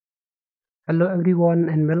Hello everyone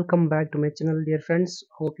and welcome back to my channel dear friends.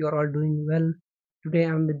 Hope you are all doing well. Today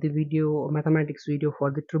I'm with the mathematics video for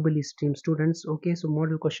the triple E stream students. Okay, so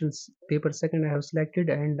model questions paper second I have selected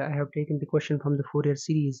and I have taken the question from the Fourier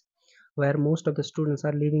series where most of the students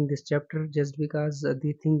are leaving this chapter just because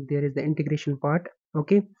they think there is the integration part.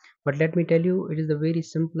 Okay, but let me tell you it is the very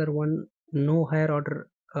simpler one. No higher order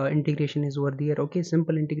integration is over there. Okay,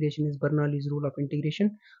 simple integration is Bernoulli's rule of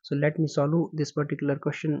integration. So let me solve this particular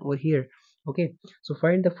question over here. Okay, so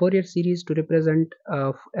find the Fourier series to represent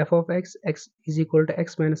f of x is equal to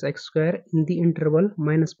x minus x square in the interval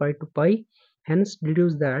minus pi to pi. Hence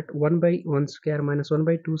deduce that 1 by 1 square minus 1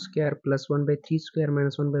 by 2 square plus 1 by 3 square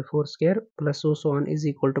minus 1 by 4 square plus so on is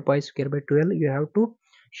equal to pi square by 12. You have to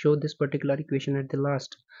show this particular equation at the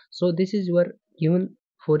last. So this is your given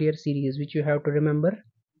Fourier series which you have to remember.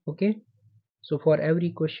 Okay, so for every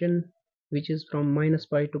question which is from minus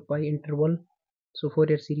pi to pi interval, so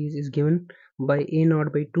Fourier series is given by a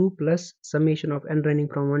naught by 2 plus summation of n running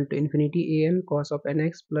from 1 to infinity an cos of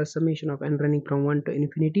nx plus summation of n running from 1 to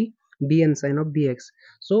infinity bn sin of bx.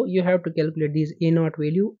 So you have to calculate these a naught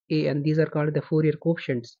value a and these are called the Fourier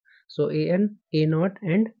coefficients. So an, a naught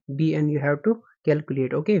and bn you have to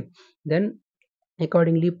calculate. Okay, then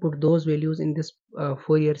accordingly put those values in this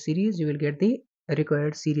Fourier series, you will get the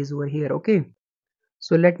required series over here. Okay,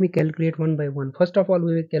 so let me calculate one by one. First of all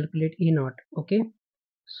we will calculate a naught. Okay,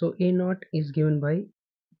 so a naught is given by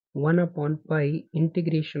 1 upon pi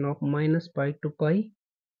integration of minus pi to pi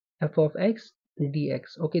f of x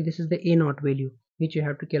dx. Okay, this is the a naught value which you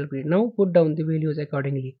have to calculate. Now put down the values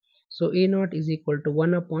accordingly. So a naught is equal to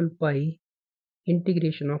 1 upon pi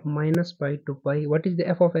integration of minus pi to pi. What is the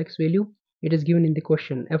f of x value? It is given in the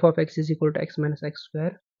question. F of x is equal to x minus x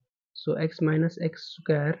square. So x minus x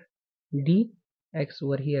square dx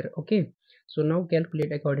over here. Okay, so now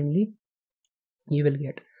calculate accordingly. You will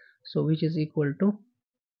get, so which is equal to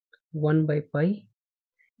 1 by pi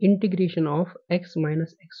integration of x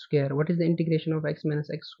minus x square. What is the integration of x minus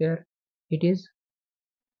x square? It is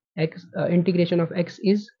x integration of x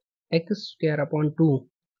is x square upon 2.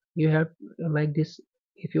 You have like this.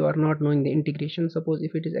 If you are not knowing the integration, suppose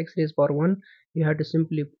if it is x raised power 1, you have to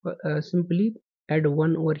simply add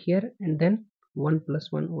 1 over here and then 1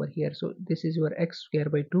 plus 1 over here. So this is your x square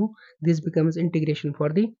by 2. This becomes integration for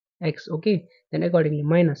the x. Okay, then accordingly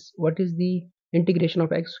minus, what is the integration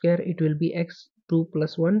of x square? It will be x 2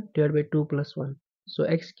 plus 1 divided by 2 plus 1. So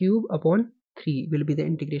x cube upon 3 will be the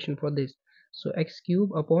integration for this. So x cube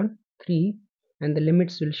upon 3 and the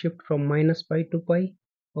limits will shift from minus pi to pi.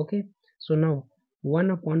 Okay, so now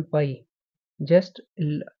 1 upon pi, just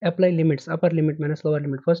apply limits, upper limit minus lower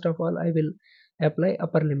limit. First of all I will apply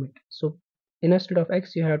upper limit. So instead of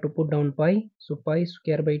x you have to put down pi. So pi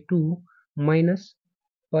square by 2 minus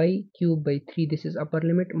pi cube by 3, this is upper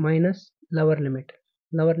limit, minus lower limit.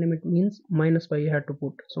 Lower limit means minus pi you have to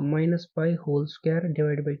put. So minus pi whole square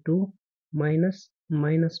divided by 2 minus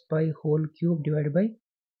pi whole cube divided by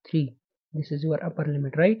 3. This is your upper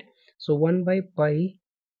limit, right? So 1 by pi,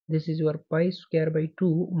 this is your pi square by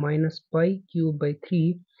 2 minus pi cube by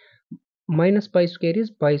 3. Minus pi square is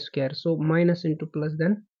pi square, so minus into plus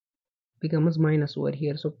then becomes minus over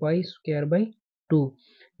here. So pi square by 2,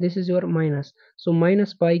 this is your minus. So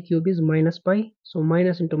minus pi cube is minus pi, so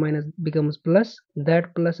minus into minus becomes plus.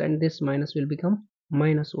 That plus and this minus will become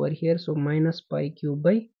minus over here. So minus pi cube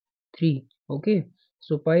by 3. Okay,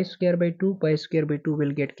 so pi square by 2, pi square by 2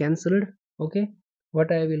 will get cancelled. Okay,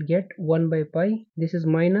 what I will get, 1 by pi, this is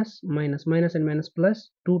minus minus minus and minus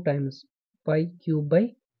plus 2 times pi cube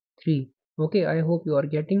by 3. Okay, I hope you are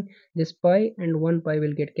getting this. Pi and 1 pi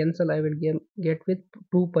will get cancelled. I will get with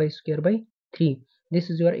 2 pi square by 3. This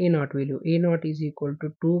is your a naught value. A naught is equal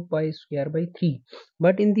to 2 pi square by 3.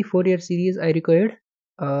 But in the Fourier series I required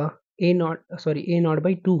a naught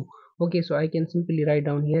by 2. Okay, so I can simply write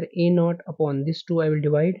down here a naught upon this 2. I will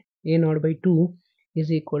divide a naught by 2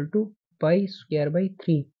 is equal to pi square by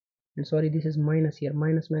 3. And sorry, this is minus here.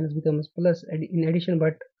 Minus minus becomes plus in addition,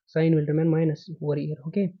 but sign will remain minus over here.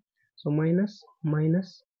 Okay, so minus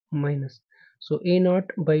minus minus. So a naught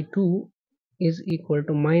by 2 is equal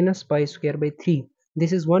to minus pi square by 3.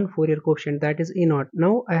 This is one Fourier coefficient, that is a naught.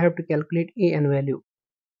 Now I have to calculate a n value.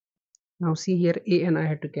 Now see here, a n I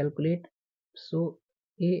have to calculate. So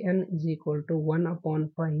a n is equal to 1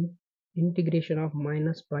 upon pi integration of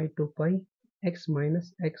minus pi to pi x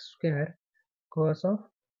minus x square cos of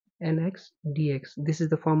nx dx. This is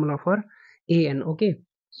the formula for a n. Okay,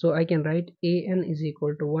 so I can write a n is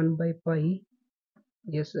equal to 1 by pi.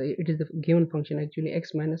 Yes, it is the given function actually,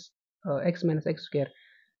 x minus x square.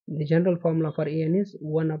 The general formula for a n is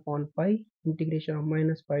 1 upon pi integration of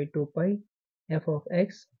minus pi to pi f of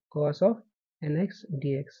x cos of nx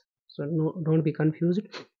dx. So no, don't be confused.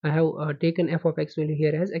 I have taken f of x value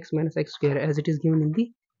here as x minus x square as it is given in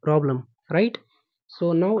the problem, right?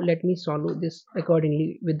 So now let me solve this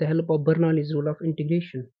accordingly with the help of Bernoulli's rule of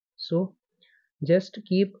integration. So just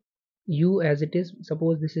keep u as it is.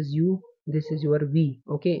 Suppose this is u, this is your v.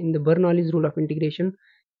 Okay, in the Bernoulli's rule of integration,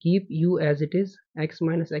 keep u as it is, x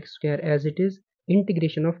minus x square as it is,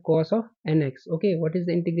 integration of cos of nx. Okay, what is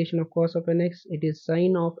the integration of cos of nx? It is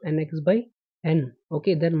sine of nx by n.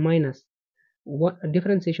 Okay, then minus what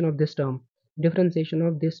differentiation of this term,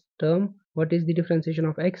 what is the differentiation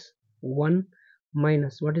of x? 1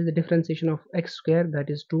 minus what is the differentiation of x square? That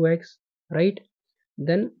is 2x, right?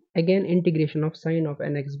 Then again integration of sine of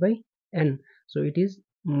nx by n, so it is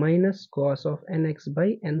minus cos of nx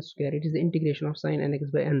by n square. It is the integration of sine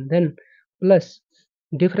nx by n. Then plus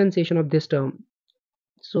differentiation of this term.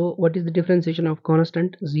 So what is the differentiation of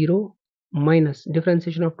constant? 0 minus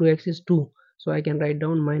differentiation of 2x is 2, so I can write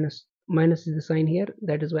down minus is the sign here,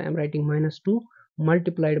 that is why I'm writing minus 2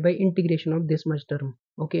 multiplied by integration of this much term.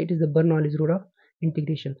 Okay, it is the Bernoulli's rule of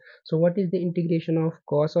integration. So what is the integration of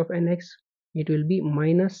cos of nx? It will be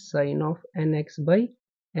minus sine of nx by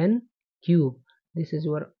n cube. This is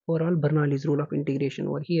your overall Bernoulli's rule of integration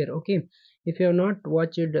over here. Okay, if you have not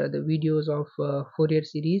watched the videos of Fourier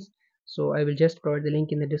series, so I will just provide the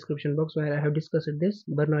link in the description box where I have discussed this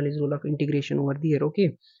Bernoulli's rule of integration over there.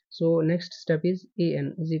 Okay, so next step is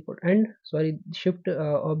an is equal, and sorry, shift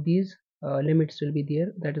of these limits will be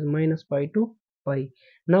there, that is minus pi to pi.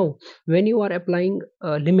 Now when you are applying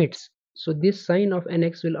limits, so this sign of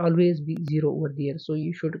nx will always be 0 over there, so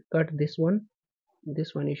you should cut this one,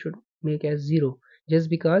 you should make as 0, just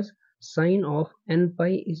because sine of n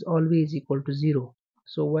pi is always equal to 0.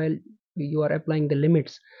 So while you are applying the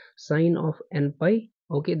limits, sine of n pi,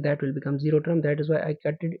 okay, that will become 0 term, that is why I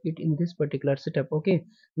cut it in this particular setup. Okay,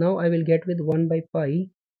 now I will get with 1 by pi,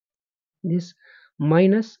 this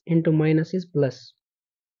minus into minus is plus,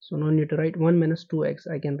 so no need to write 1 minus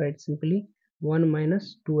 2x, I can write simply 1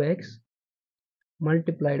 minus 2x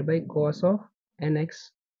multiplied by cos of nx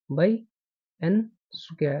by n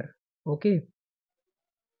square. Okay,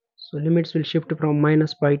 so limits will shift from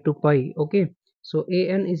minus pi to pi. Okay, so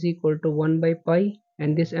an is equal to 1 by pi,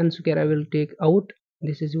 and this n square I will take out,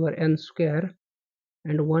 this is your n square,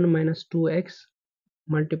 and 1 minus 2x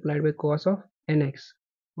multiplied by cos of nx.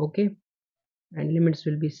 Okay, and limits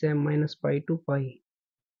will be same, minus pi to pi.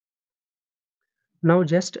 Now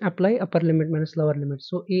just apply upper limit minus lower limit,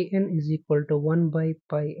 so an is equal to 1 by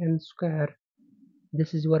pi n square.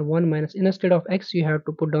 This is your 1 minus, instead of x you have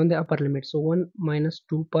to put down the upper limit, so 1 minus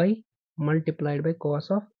 2 pi multiplied by cos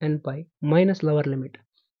of n pi minus lower limit.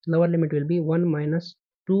 Lower limit will be 1 minus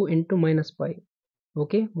 2 into minus pi.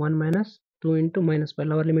 Okay, 1 minus 2 into minus pi,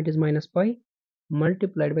 lower limit is minus pi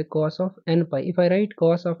multiplied by cos of n pi. If I write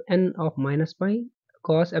cos of n of minus pi,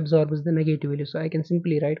 cos absorbs the negative value, so I can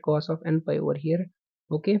simply write cos of n pi over here.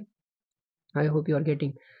 Okay, I hope you are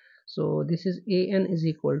getting. So this is an is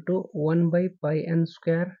equal to 1 by pi n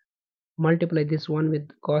square, multiply this one with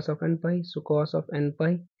cos of n pi, so cos of n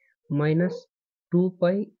pi minus 2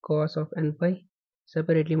 pi cos of n pi,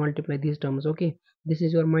 separately multiply these terms. Okay, this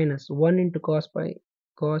is your minus 1 into cos pi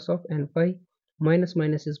cos of n pi, minus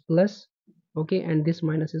minus is plus. Okay, and this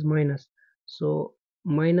minus is minus, so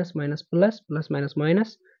minus minus plus, plus minus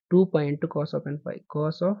minus, 2 pi into cos of n pi,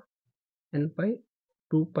 cos of n pi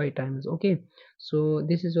 2 pi times. Okay, so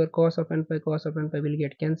this is your cos of n pi, cos of n pi will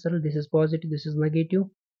get cancelled, this is positive, this is negative,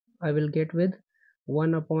 I will get with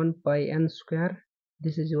 1 upon pi n square,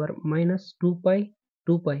 this is your minus 2 pi,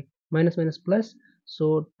 2 pi minus minus plus,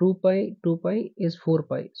 so 2 pi 2 pi is 4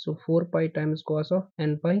 pi, so 4 pi times cos of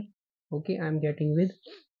n pi. Okay, I am getting with,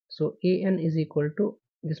 so an is equal to,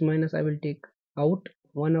 this minus I will take out,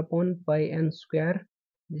 1 upon pi n square,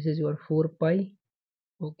 this is your 4 pi.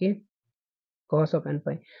 Okay, cos of n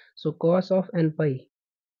pi, so cos of n pi,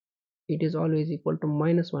 it is always equal to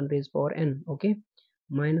minus 1 raised power n. Okay,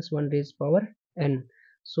 minus 1 raised power n,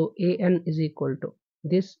 so an is equal to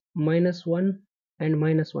this minus 1 and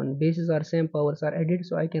minus 1, bases are same, powers are added,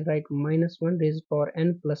 so I can write minus 1 raised power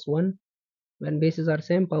n plus 1, when bases are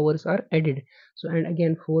same, powers are added, so and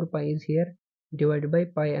again 4 pi is here, divided by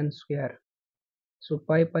pi n square, so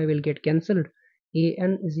pi pi will get cancelled,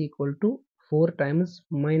 an is equal to 4 times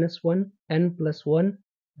minus 1 n plus 1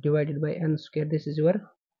 divided by n square, this is your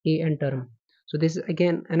an term. So this is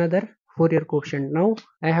again another Fourier coefficient. Now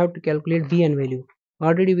I have to calculate bn value,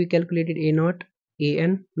 already we calculated a naught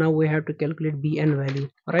an, now we have to calculate bn value,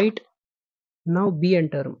 right? Now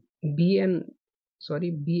bn term, bn,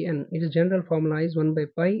 its general formula is 1 by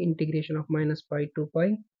pi integration of minus pi to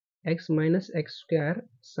pi x minus x square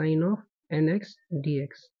sine of nx dx.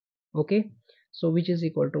 Okay, so which is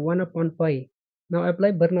equal to 1 upon pi. Now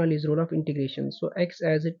apply Bernoulli's rule of integration. So x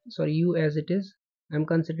as it, sorry, u as it is, I'm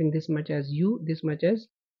considering this much as u, this much as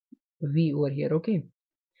v over here. Okay,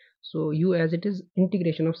 so u as it is,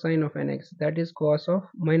 integration of sine of nx, that is cos of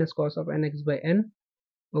minus cos of nx by n.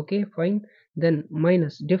 Okay, fine. Then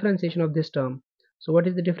minus differentiation of this term. So what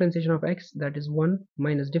is the differentiation of x? That is 1,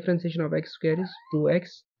 minus differentiation of x square is 2x,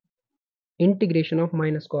 integration of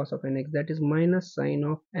minus cos of nx, that is minus sine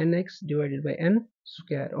of nx divided by n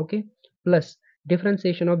square. Okay, plus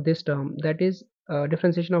differentiation of this term, that is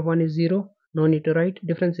differentiation of 1 is 0, no need to write.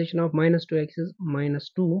 Differentiation of minus 2x is minus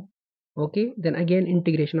 2. Okay, then again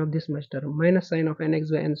integration of this much term, minus sine of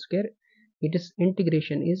nx by n square, it is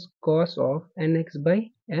integration is cos of nx by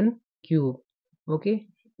n cube. Okay,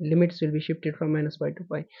 limits will be shifted from minus pi to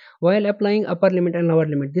pi. While applying upper limit and lower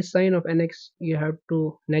limit, this sign of nx, you have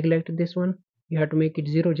to neglect this one, you have to make it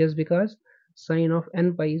 0, just because sine of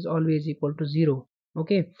n pi is always equal to 0.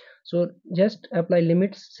 Okay, so just apply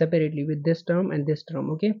limits separately with this term and this term.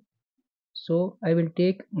 Okay, so I will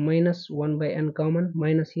take minus 1 by n common,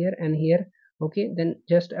 minus here and here. Okay, then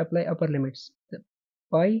just apply upper limits. The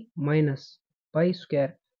pi minus pi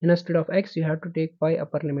square, instead of x you have to take pi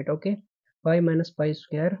upper limit. Okay, pi minus pi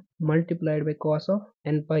square multiplied by cos of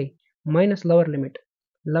n pi, minus lower limit.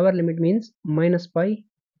 Lower limit means minus pi,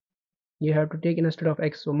 you have to take instead of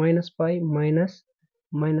x, so minus pi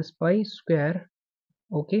minus pi square.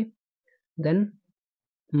 Okay, then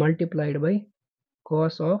multiplied by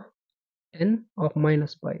cos of n of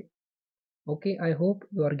minus pi. Okay, I hope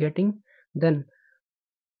you are getting. Then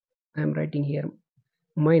I am writing here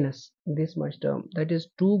minus this much term, that is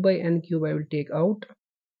 2 by n cube, I will take out.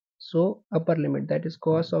 So upper limit, that is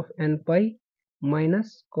cos of n pi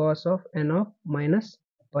minus cos of n of minus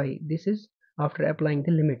pi. This is after applying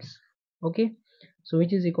the limits. Okay, so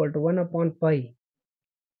which is equal to 1 upon pi.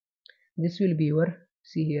 This will be your,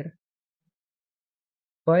 see here,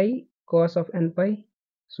 pi cos of n pi.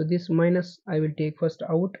 So this minus I will take first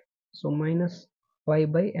out, so minus pi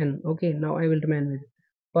by n. Okay, now I will remain with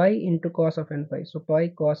pi into cos of n pi, so pi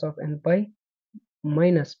cos of n pi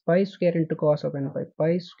minus pi square into cos of n pi,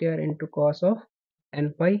 pi square into cos of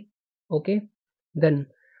n pi. Okay, then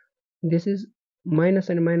this is minus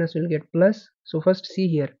and minus will get plus. So first see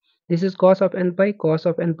here, this is cos of n pi, cos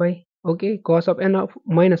of n pi. Okay, cos of n of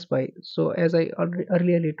minus pi, so as I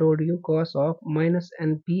earlier told you, cos of minus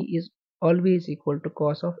np is always equal to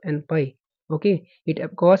cos of n pi. Okay, it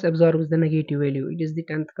cos absorbs the negative value, it is the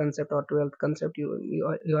 10th concept or 12th concept,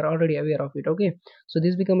 you are already aware of it. Okay, so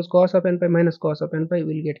this becomes cos of n pi minus cos of n pi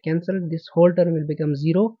will get cancelled, this whole term will become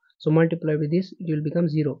 0, so multiply with this, it will become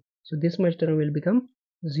 0, so this much term will become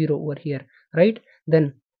 0 over here, right?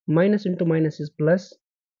 Then minus into minus is plus,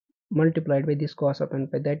 multiplied by this cos of n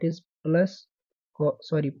pi, that is plus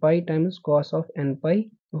sorry, pi times cos of n pi.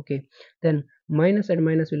 Okay, then minus and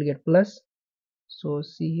minus will get plus, so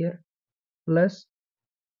see here, plus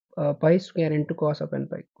pi square into cos of n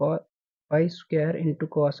pi, pi square into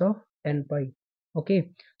cos of n pi. Okay,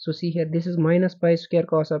 so see here, this is minus pi square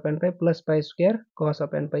cos of n pi plus pi square cos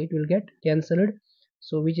of n pi, it will get cancelled,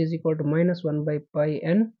 so which is equal to minus 1 by pi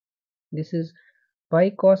n. This is pi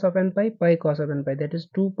cos of n pi, pi cos of n pi, that is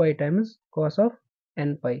 2 pi times cos of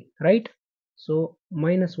n pi, right? So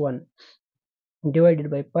minus 1 divided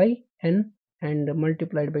by pi n and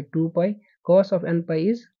multiplied by 2 pi, cos of n pi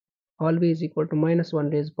is always equal to minus 1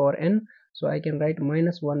 raised power n, so I can write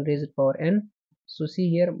minus 1 raised power n. So see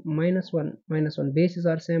here, minus 1 bases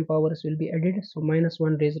are same, powers will be added, so minus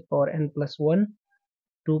 1 raised power n plus 1,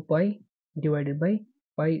 2 pi divided by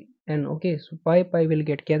pi n. Okay, so pi will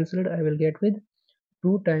get cancelled, I will get with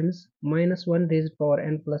 2 times minus 1 raised power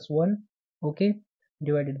n plus 1. Okay,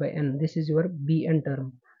 divided by n, this is your bn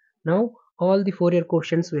term. Now all the Fourier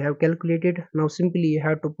quotients we have calculated, now simply you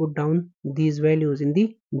have to put down these values in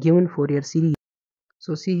the given Fourier series.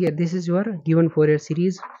 So see here, this is your given Fourier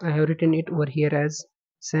series, I have written it over here as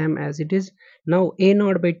same as it is. Now a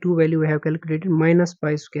naught by 2 value we have calculated minus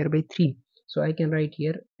pi square by 3, so I can write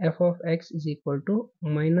here f of x is equal to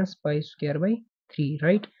minus pi square by 3,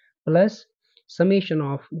 right, plus summation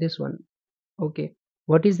of this one. Okay,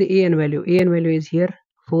 what is the an value? An value is here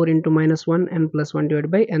 4 into minus 1 n plus 1 divided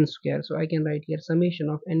by n square, so I can write here summation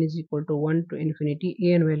of n is equal to 1 to infinity,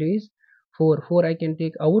 an value is 4 I can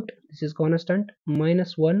take out, this is constant,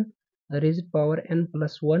 minus 1 raised power n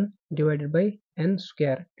plus 1 divided by n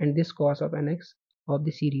square, and this cos of nx of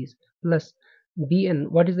the series, plus bn,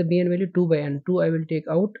 what is the bn value? 2 by n, 2 I will take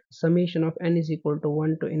out, summation of n is equal to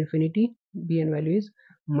 1 to infinity, bn value is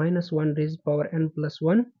minus 1 raised power n plus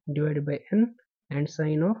 1 divided by n, and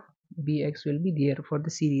sign of bx will be there for the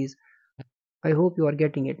series. I hope you are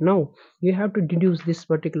getting it. Now you have to deduce this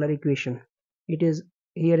particular equation. It is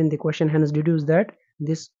here in the question, hence deduce that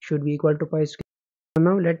this should be equal to pi square.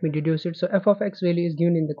 Now let me deduce it. So f of x value is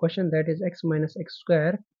given in the question, that is x minus x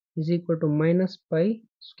square is equal to minus pi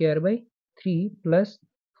square by 3 plus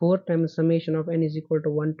 4 times summation of n is equal to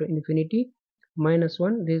 1 to infinity minus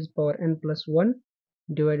 1 raised power n plus 1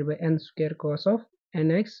 divided by n square cos of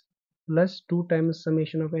nx plus 2 times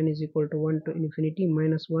summation of n is equal to 1 to infinity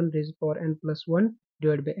minus 1 raised power n plus 1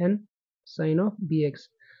 divided by n sine of bx.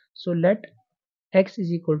 So let x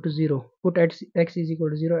is equal to 0. Put x is equal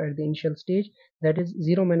to 0 at the initial stage, that is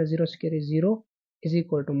 0 minus 0 square is 0 is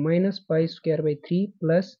equal to minus pi square by 3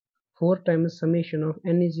 plus 4 times summation of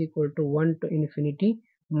n is equal to 1 to infinity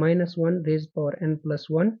minus 1 raised power n plus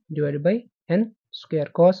 1 divided by n square.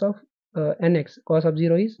 Cos of nx, cos of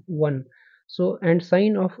 0 is 1. So and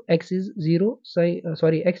sine of x is 0,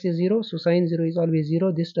 x is 0, so sine 0 is always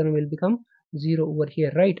 0. This term will become 0 over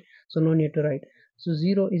here, right? So no need to write. So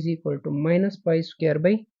 0 is equal to minus pi square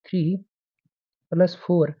by 3 plus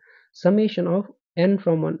 4 summation of n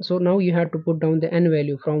from 1. So now you have to put down the n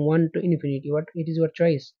value from 1 to infinity. What it is your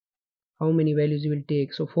choice, how many values you will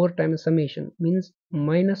take. So 4 times summation means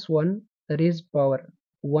minus 1 raised power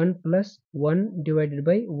 1 plus 1 divided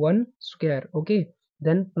by 1 square. Okay,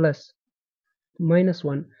 then plus minus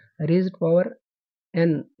 1 raised power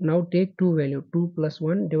n. Now take 2 value, 2 plus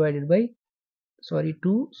 1 divided by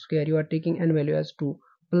 2 square, you are taking n value as 2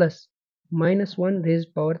 plus minus 1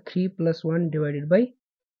 raised power 3 plus 1 divided by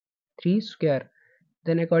 3 square.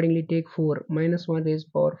 Then accordingly take 4 minus 1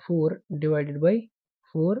 raised power 4 divided by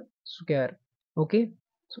 4 square. Okay,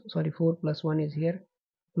 so 4 plus 1 is here,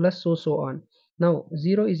 plus so on. Now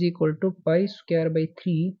 0 is equal to pi square by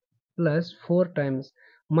 3 plus 4 times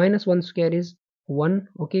minus 1 square is 1.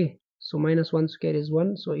 Okay, so minus 1 square is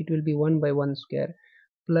 1, so it will be 1 by 1 square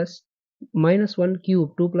plus minus 1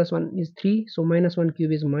 cube, 2 plus 1 is 3, so minus 1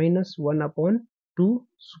 cube is minus 1 upon 2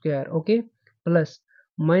 square. Okay, plus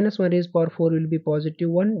minus 1 raised power 4 will be positive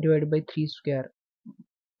 1 divided by 3 square,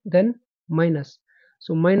 then minus,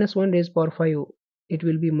 so minus 1 raised power 5, it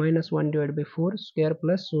will be minus 1 divided by 4 square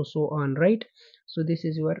plus so on, right? So this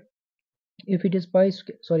is your, if it is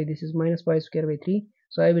this is minus pi square by 3,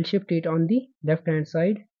 so I will shift it on the left hand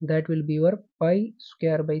side, that will be your pi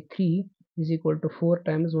square by 3 is equal to 4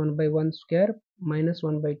 times 1 by 1 square minus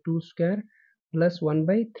 1 by 2 square plus 1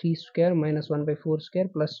 by 3 square minus 1 by 4 square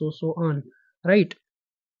plus so on, right?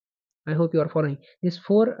 I hope you are following. This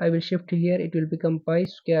 4 I will shift here, it will become pi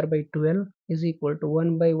square by 12 is equal to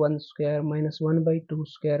 1 by 1 square minus 1 by 2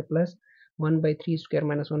 square plus 1 by 3 square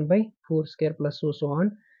minus 1 by 4 square plus so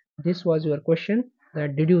on. This was your question,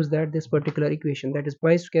 that deduce that this particular equation, that is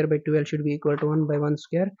pi square by 12 should be equal to 1 by 1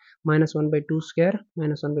 square minus 1 by 2 square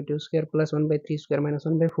minus 1 by 2 square plus 1 by 3 square minus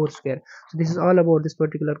 1 by 4 square. So this is all about this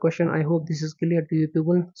particular question. I hope this is clear to you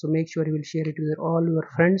people, so make sure you will share it with all your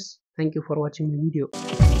friends. Thank you for watching the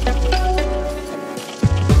video.